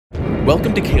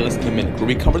Welcome to Kalis in a Minute, where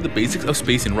we cover the basics of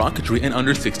space in rocketry in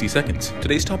under 60 seconds.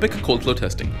 Today's topic, cold flow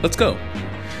testing. Let's go!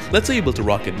 Let's say you built a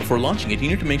rocket. Before launching it, you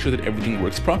need to make sure that everything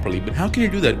works properly, but how can you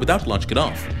do that without launching it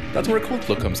off? That's where a cold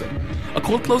flow comes in. A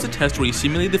cold flow is a test where you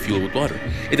simulate the fuel with water.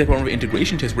 It's a form of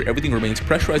integration test where everything remains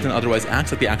pressurized and otherwise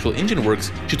acts like the actual engine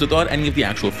works, just without any of the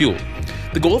actual fuel.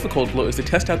 The goal of a cold flow is to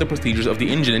test out the procedures of the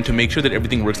engine and to make sure that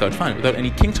everything works out fine, without any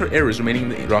kinks or errors remaining in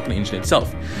the rocket engine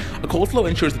itself. A cold flow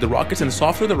ensures that the rockets and the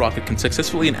software of the rocket can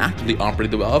successfully and actively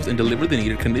operate the valves and deliver the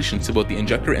needed conditions to both the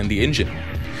injector and the engine.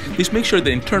 This makes sure that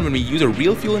in turn, when we use a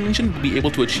real fuel engine, we'll be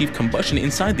able to achieve combustion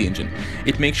inside the engine.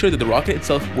 It makes sure that the rocket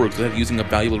itself works without using up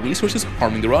valuable resources,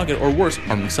 harming the rocket, or worse,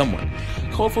 harming someone.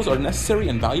 Cold flows are necessary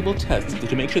and valuable tests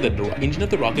to make sure that the engine of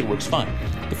the rocket works fine.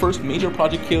 The first major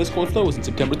Project Kalis cold flow was in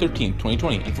September 13,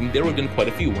 2020, and from there we've done quite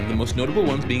a few, one of the most notable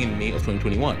ones being in May of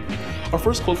 2021. Our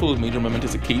first cold flow was a major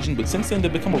momentous occasion, but since then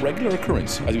they've become a regular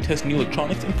occurrence as we test new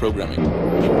electronics and programming.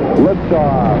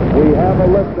 Liftoff. We have a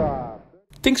liftoff.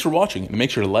 Thanks for watching, and make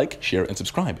sure to like, share, and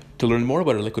subscribe. To learn more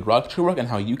about our liquid rocketry work and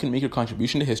how you can make your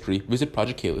contribution to history, visit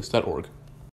projectkalis.org.